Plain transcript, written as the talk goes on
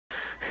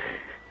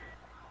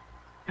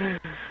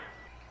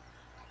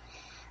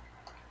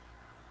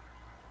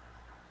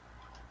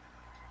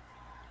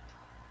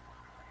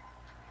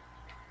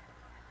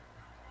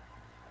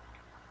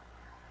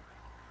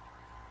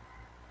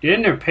Get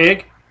in there,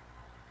 pig.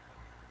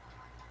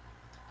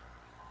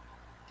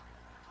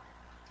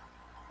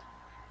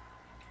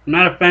 I'm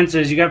out of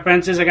fences. You got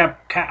fences? I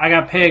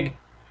got pig.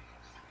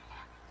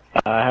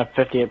 I have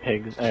 58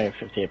 pigs.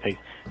 58 pigs.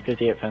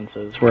 58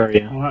 fences. Where are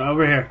you?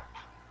 Over here.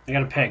 I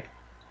got a pig.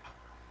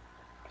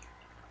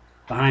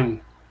 Behind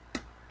me.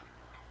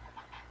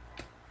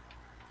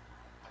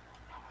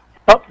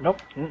 Oh,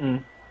 nope.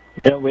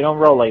 We don't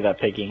roll like that,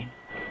 piggy.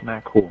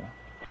 Not cool.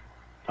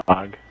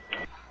 Dog.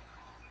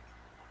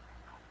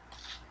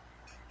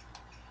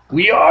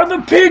 We are the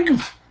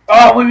pig!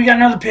 Oh, wait, we got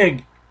another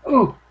pig.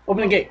 Ooh,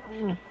 open the gate.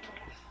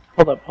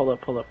 Hold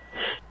up.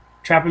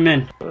 Trap him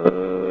in.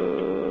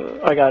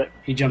 I got it.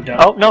 He jumped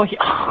out. Oh, no, he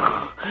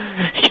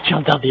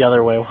jumped out the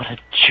other way. What a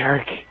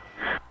jerk.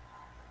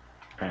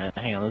 Alright,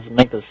 hang on, let's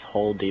make this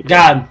hole deeper.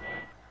 Got him.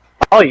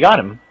 Oh, you got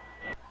him.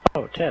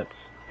 Oh, tits.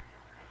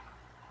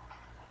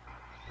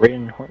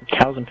 Raiding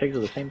cows and pigs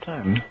at the same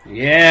time.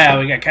 Yeah,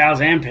 we got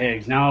cows and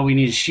pigs. Now all we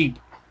need is sheep.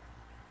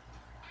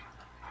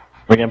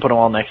 We're gonna put them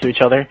all next to each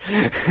other?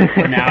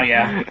 For now,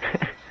 yeah.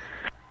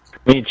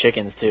 We need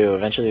chickens, too.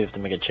 Eventually we have to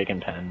make a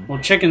chicken pen. Well,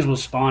 chickens will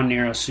spawn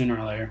near us sooner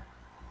or later.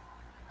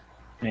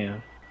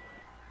 Yeah.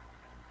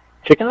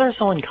 Chickens are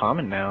so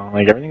uncommon now.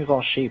 Like, everything's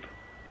all sheep.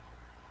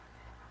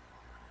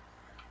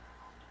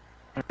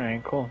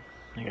 Alright, cool.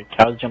 You got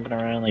cows jumping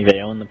around like they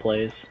own the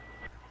place.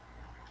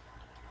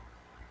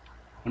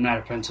 I'm out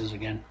of fences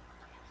again.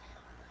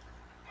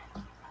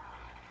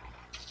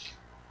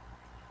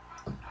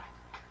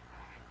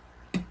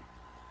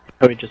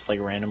 We just like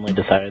randomly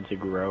decided to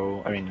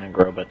grow, I mean not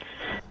grow, but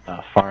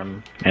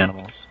farm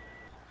animals.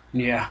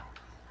 Yeah.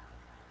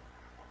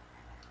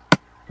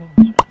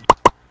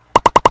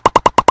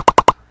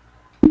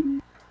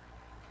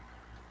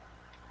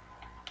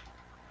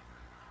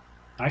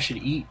 I should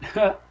eat.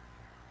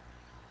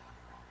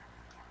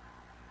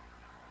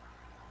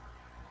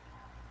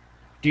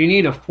 Do you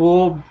need a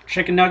full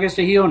chicken nuggets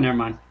to heal? Never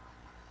mind.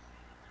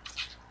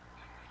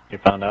 You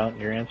found out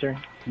your answer?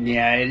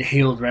 Yeah, it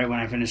healed right when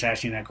I finished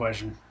asking that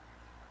question.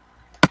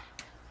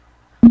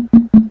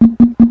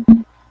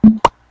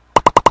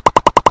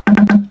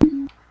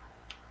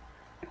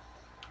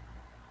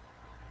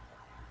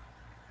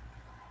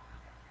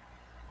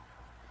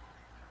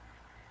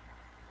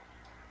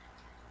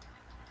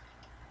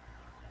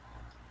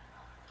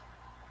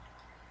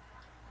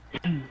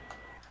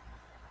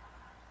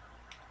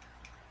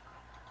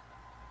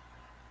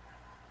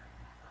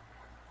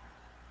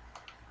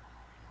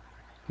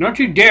 Don't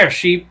you dare,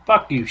 sheep.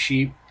 Fuck you,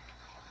 sheep.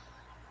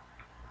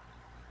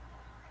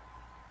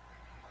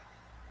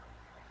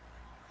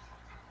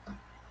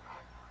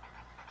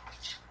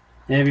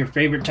 They have your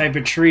favorite type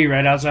of tree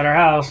right outside our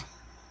house.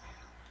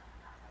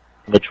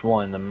 Which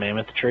one? The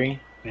mammoth tree?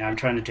 Yeah, I'm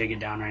trying to take it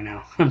down right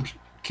now.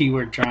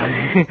 Keyword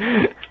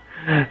trying.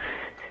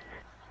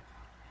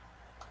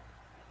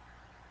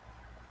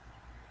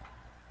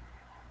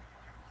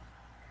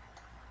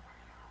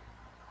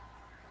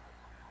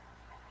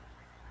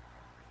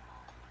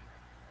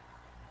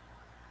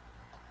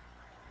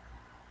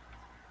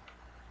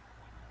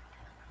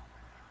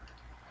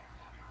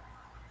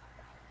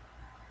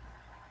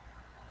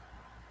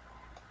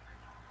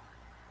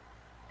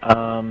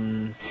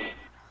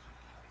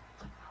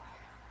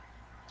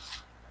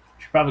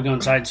 Should probably go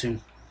inside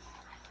soon.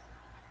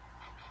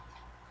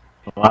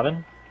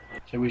 11?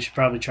 So we should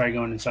probably try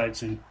going inside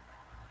soon.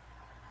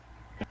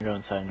 I'll go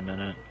inside in a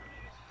minute.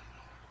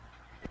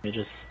 Let me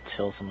just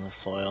till some of the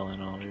soil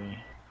and I'll be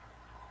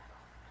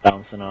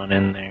bouncing on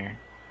in there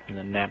in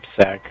the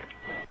knapsack.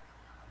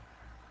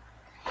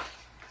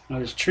 Now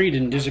this tree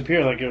didn't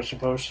disappear like it was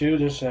supposed to.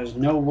 This has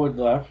no wood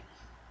left.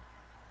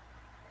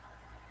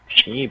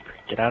 Sheep,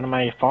 get out of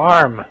my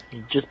farm!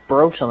 You just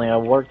broke something I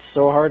worked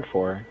so hard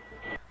for.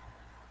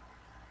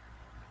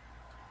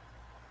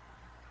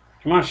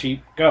 Come on,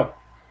 sheep. Go.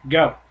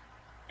 Go.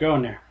 Go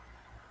in there.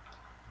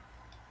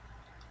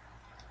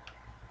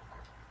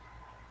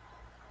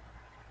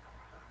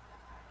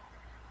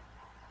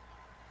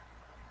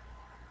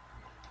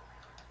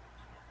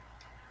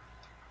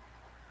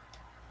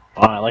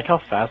 Oh, I like how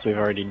fast we've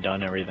already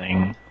done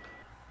everything.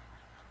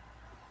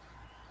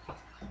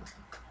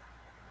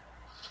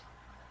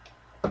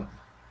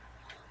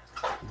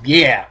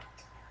 Yeah.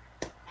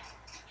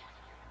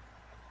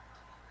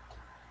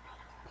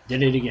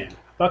 Did it again.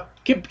 Fuck,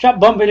 stop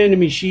bumping into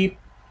me, sheep.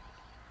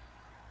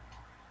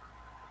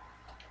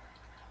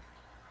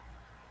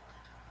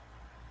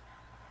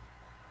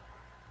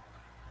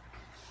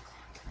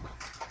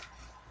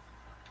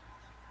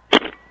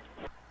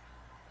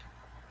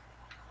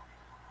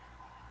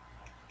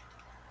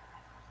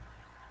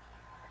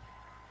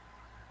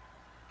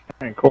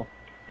 Alright, cool.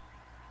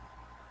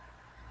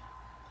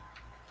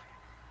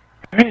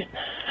 Alright,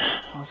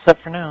 all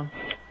set for now.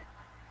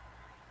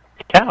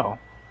 Cow.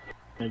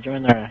 Gonna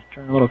join a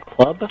little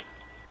club?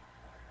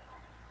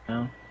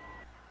 No.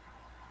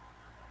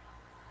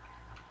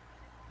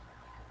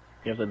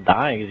 You have to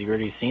die because you've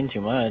already seen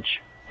too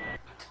much.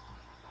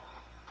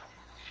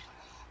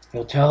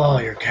 You'll tell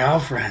all your cow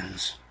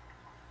friends.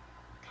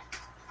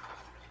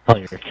 All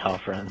your cow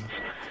friends.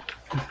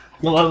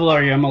 What level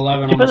are you? I'm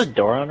 11. Did you put a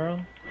door on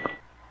wrong?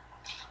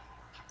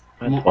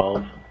 I'm at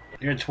 12.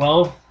 You're at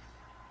 12?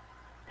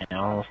 Yeah,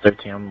 almost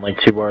 13. I'm like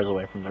 2 bars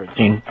away from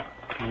 13.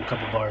 I'm a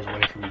couple bars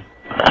away from you.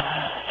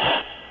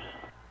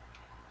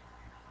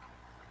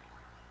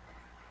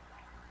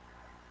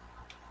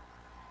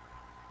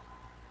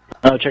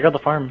 Oh, check out the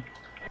farm.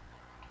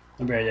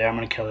 I'll be right there. I'm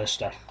gonna kill this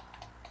stuff.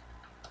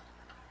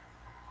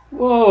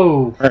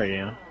 Whoa! Where are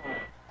you?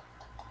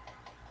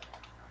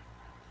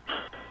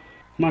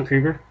 Come on,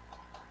 creeper.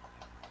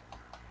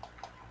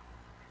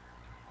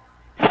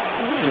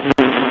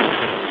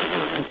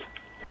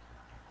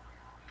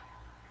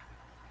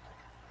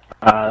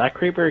 That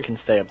creeper can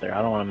stay up there.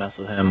 I don't want to mess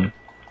with him.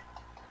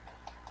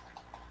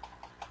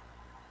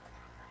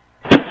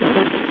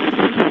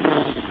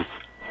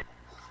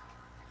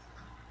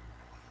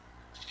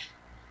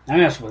 I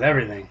mess with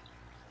everything.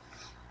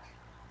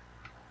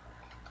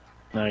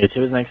 No, he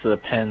was next to the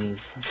pens,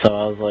 so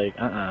I was like,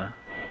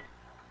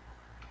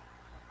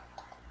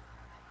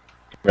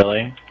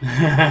 Really?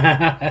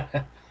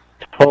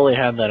 Totally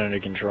had that under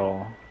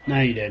control.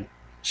 No, you did.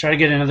 Let's try to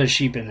get another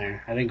sheep in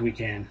there. I think we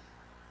can.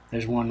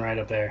 There's one right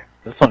up there.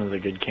 This one is a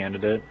good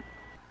candidate.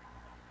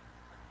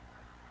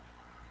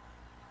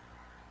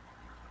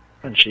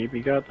 Come on, sheep,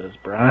 you got this,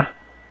 bruh. I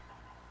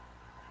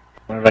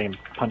wonder if I can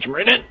punch him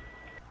right in.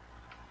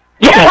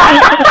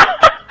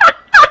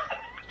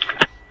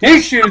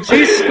 He shoots,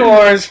 he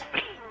scores.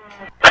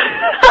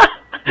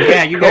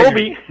 Yeah, you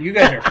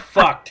guys are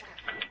fucked.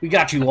 We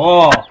got you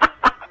all.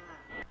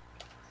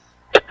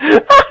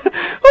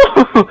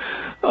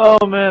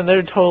 Oh man,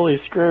 they're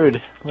totally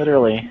screwed,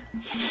 literally.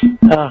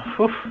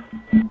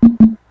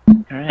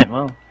 Alright,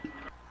 well.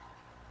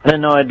 I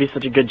didn't know I'd be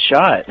such a good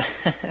shot.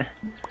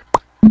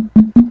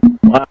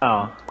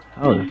 Wow.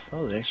 That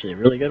was actually a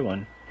really good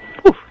one.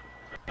 Whew.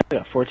 I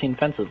got 14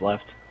 fences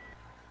left.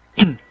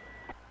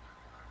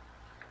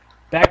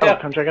 Back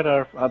up. Come check it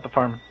out at the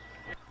farm.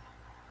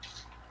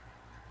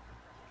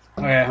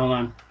 Okay, hold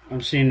on.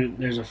 I'm seeing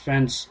there's a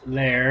fence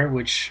there,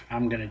 which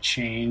I'm gonna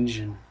change.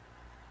 And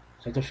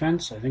is that the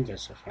fence? I think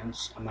that's the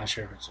fence. I'm not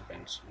sure if it's a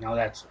fence. No,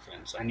 that's the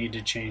fence. I need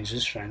to change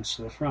this fence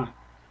to the front.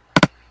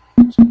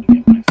 So I'm gonna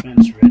get my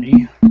fence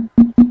ready.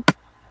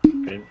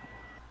 Good.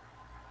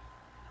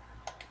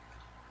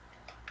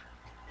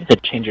 You have to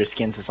change your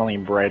skin to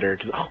something brighter.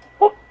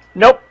 Oh,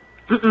 nope.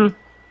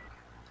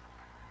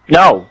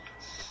 No.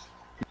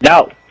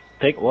 No.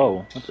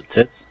 Whoa. What's the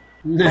tits?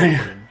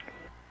 Now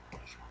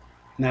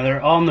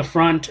they're all in the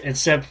front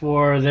except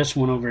for this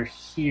one over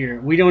here.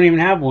 We don't even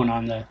have one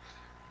on the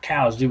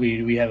cows, do we?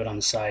 Do we have it on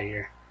the side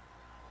here?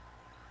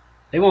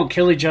 They won't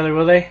kill each other,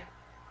 will they?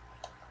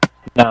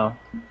 No.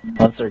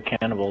 Unless they're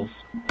cannibals.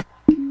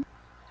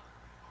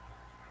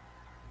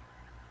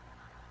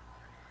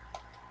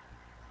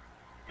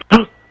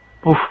 Oof.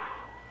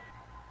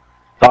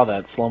 Saw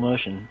that. Slow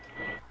motion.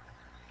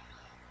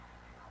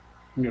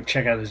 I'm gonna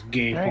check out this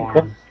gay farm.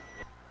 Cool.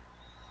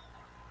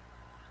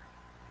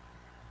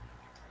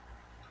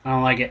 I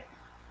don't like it.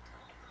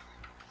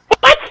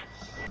 What?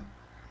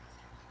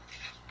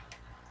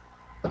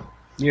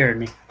 You heard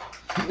me.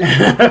 I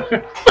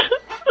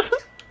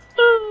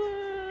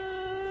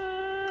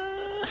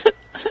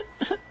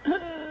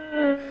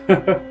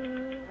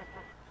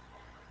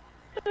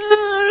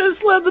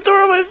just slammed the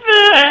door on my face!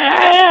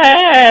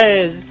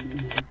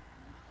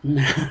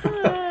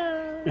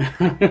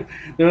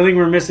 The only thing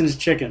we're missing is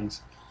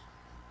chickens.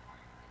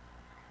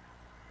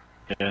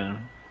 Yeah.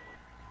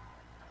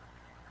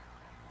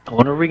 I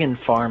wonder if we can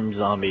farm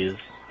zombies.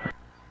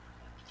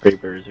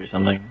 Creepers or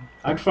something.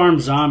 I'd farm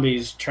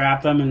zombies,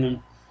 trap them, and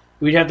then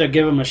we'd have to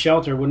give them a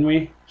shelter, wouldn't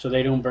we? So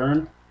they don't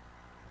burn?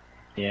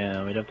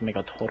 Yeah, we'd have to make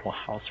a total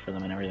house for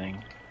them and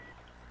everything.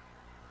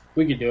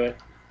 We could do it.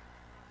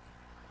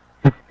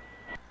 Do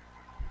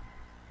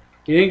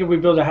you think if we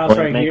build a house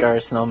right make here...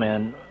 our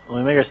snowman, when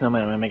we make our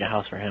snowman, we're gonna make a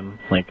house for him.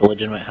 Like, a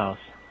legitimate house.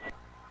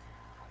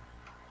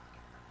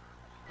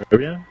 What are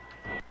we doing?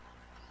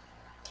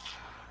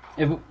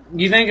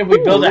 You think if we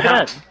build a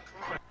house...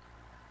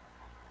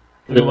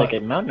 There's like a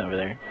mountain over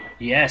there.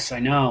 Yes, I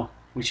know.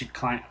 We should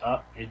climb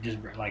up. It just,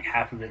 like,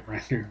 half of it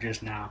rendered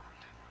just now.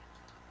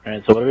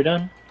 Alright, so what are we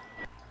doing?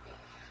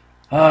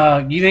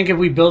 You think if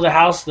we build a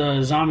house,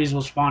 the zombies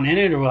will spawn in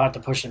it, or we'll have to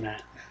push them in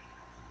it?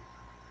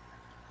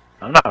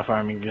 I'm not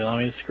farming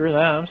zombies. Screw that.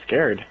 I'm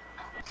scared.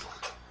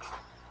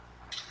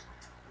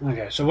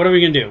 Okay, so what are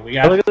we gonna do? We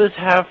got. Look at this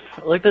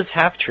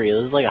half tree.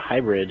 This is like a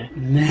hybrid.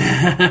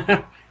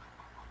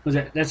 Was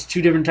that? That's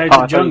two different types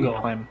of jungle.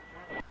 Climb.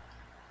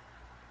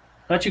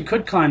 Thought you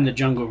could climb the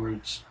jungle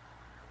roots.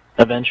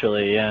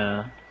 Eventually,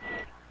 yeah.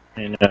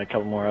 I need a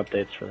couple more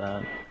updates for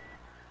that.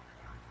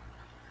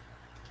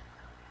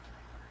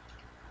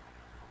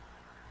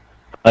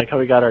 I like how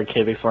we got our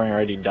cave exploring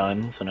already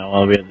done, so now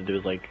all we have to do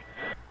is like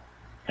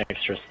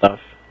extra stuff.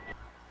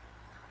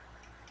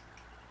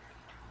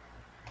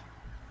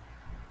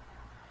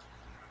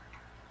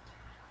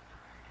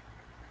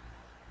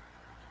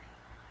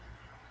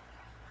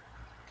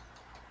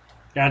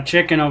 Got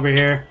chicken over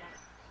here.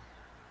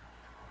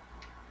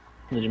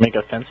 Did you make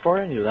a fence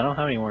for it? Because I don't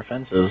have any more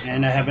fences.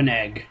 And I have an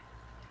egg.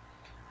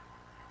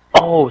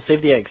 Oh,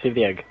 save the egg, save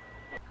the egg.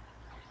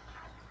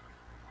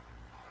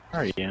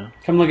 Where are you?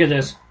 Come look at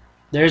this.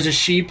 There's a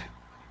sheep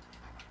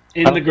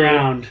in the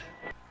ground.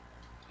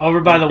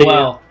 Over by the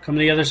well. Come to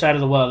the other side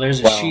of the well.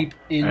 There's a sheep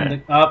in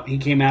the... Oh, he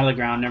came out of the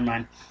ground. Never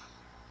mind.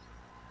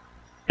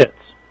 Hits.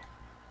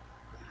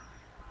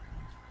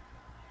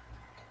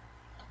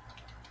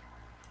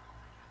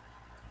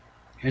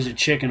 Here's a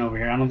chicken over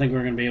here. I don't think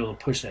we're going to be able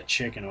to push that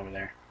chicken over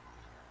there.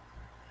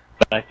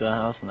 Back to the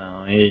house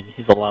now.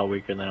 He's a lot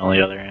weaker than all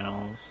the other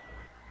animals.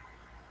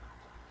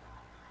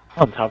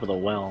 On top of the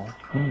well.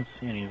 I don't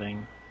see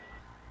anything.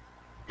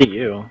 I see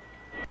you.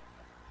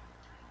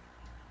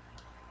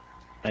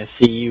 I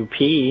see you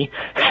pee.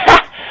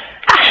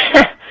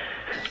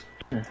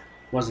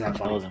 Wasn't that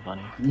funny? That wasn't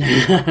funny.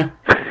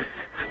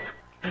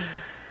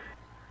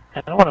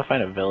 I don't want to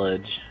find a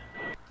village.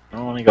 I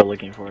don't want to go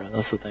looking for it.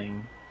 That's the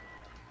thing.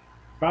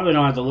 Probably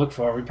don't have to look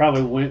for it. We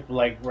probably went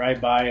like right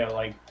by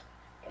a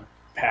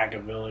pack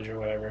of village or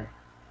whatever.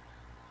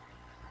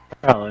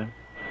 Probably.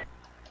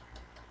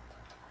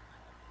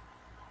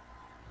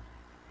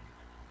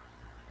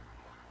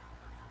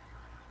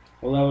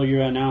 What level are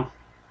you at now?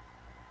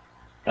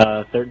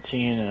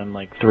 13, and I'm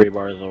like 3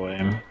 bars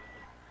away.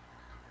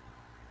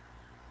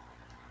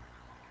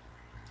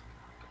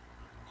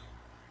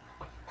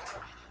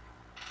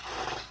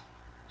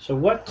 So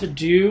what to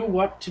do?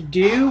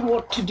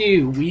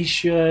 We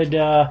should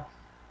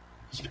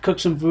cook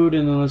some food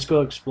and then let's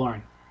go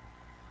exploring.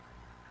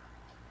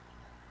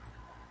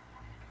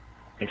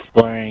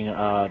 Exploring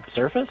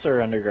surface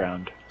or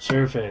underground?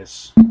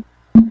 Surface.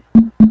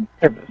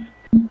 Surface.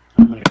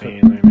 I'm gonna cook. Okay,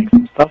 let me make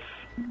some stuff.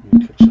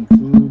 Cook some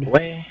food.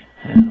 Away,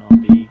 and I'll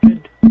be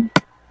good.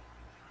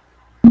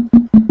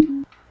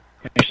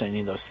 Actually, I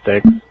need those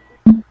sticks.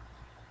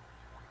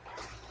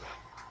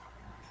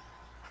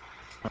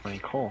 Not any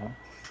coal.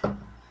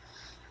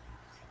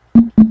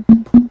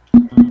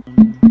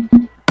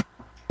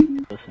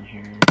 Listen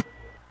here.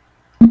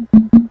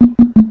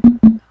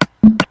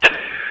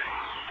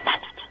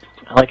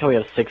 I like how we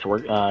have 6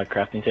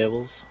 crafting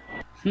tables.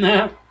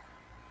 Nah.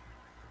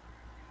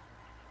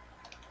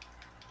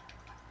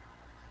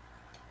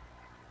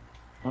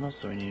 What else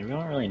do we need? We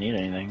don't really need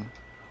anything.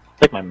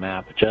 Take my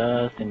map,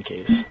 just in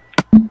case.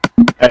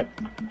 Alright.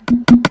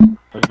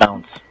 Let's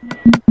bounce.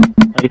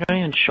 Oh, you don't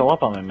even show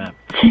up on my map.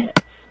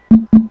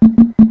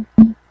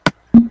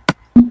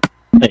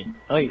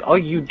 Hey, oh,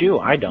 you do.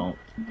 I don't.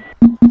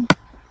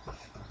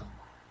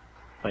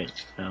 Wait,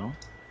 no.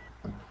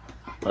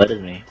 Well, that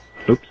is me.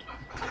 Oops.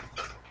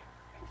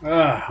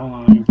 Hold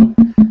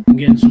on. I'm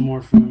getting some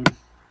more food.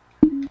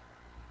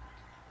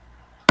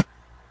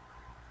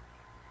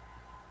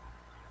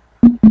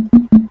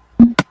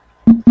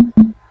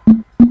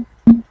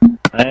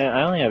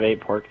 I only have 8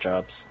 pork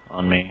chops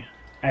on me.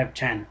 I have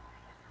 10.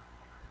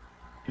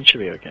 You should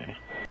be okay.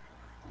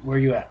 Where are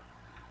you at?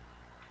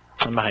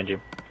 I'm behind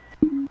you.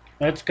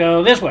 Let's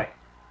go this way.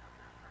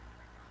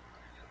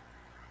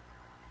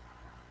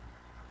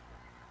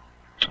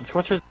 Let's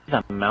go through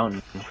that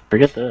mountain.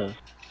 Forget this.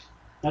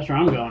 That's where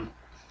I'm going.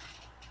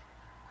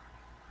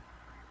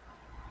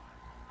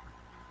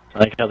 I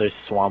like how there's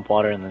swamp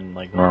water and then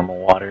like normal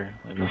water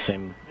in the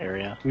same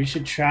area. We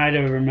should try to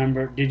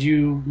remember. Did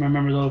you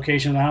remember the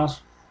location of the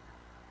house?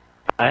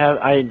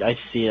 I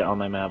see it on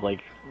my map.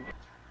 Like,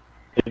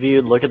 if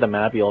you look at the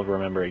map, you'll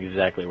remember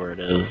exactly where it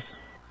is.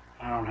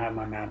 I don't have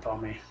my map on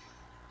me.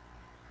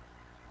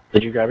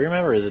 Did you grab your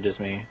map, or is it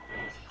just me?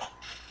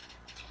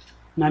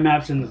 My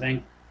map's in the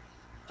thing.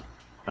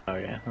 Oh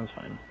yeah, that's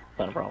fine.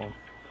 Not a problem.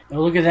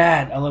 Oh, look at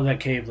that. I love that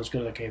cave. Let's go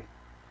to the cave.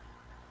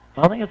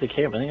 I don't think it's a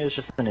cave. I think it's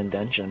just an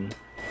indention.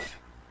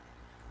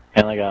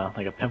 And like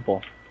a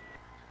pimple.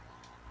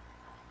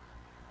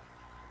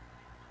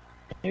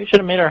 Maybe we should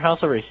have made our house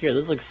over here.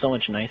 This looks so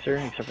much nicer,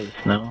 except for the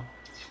snow.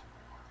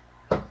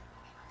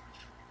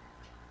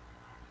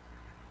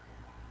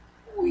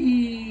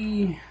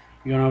 Whee!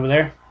 You going over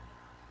there?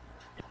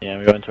 Yeah,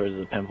 we're going towards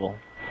the pimple.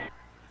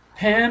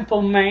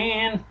 Pimple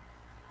man!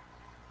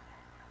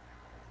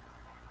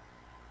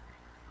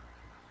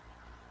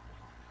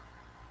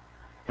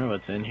 I don't know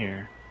what's in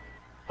here.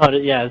 Oh,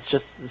 yeah, it's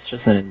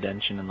just an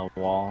indention in the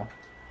wall.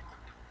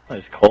 Oh,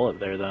 there's coal up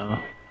there, though.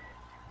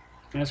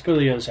 Let's go to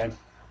the other side.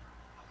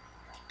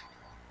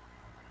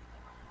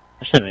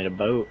 I should have made a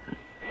boat.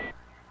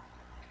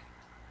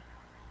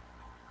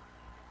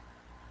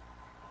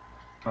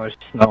 Oh, there's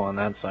snow on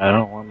that side. I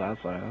don't want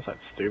that side. That side's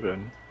stupid.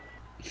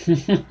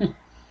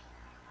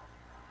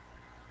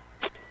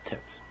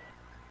 Tips.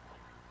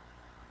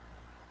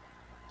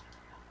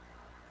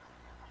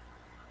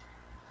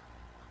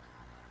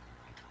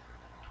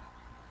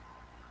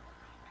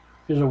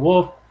 There's a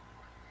wolf.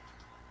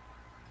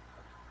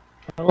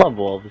 I love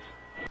wolves.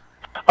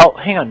 Oh,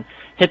 hang on.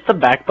 Hit the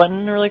back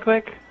button really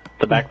quick.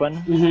 The back button.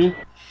 Mm-hmm.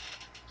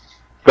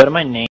 Go to my name.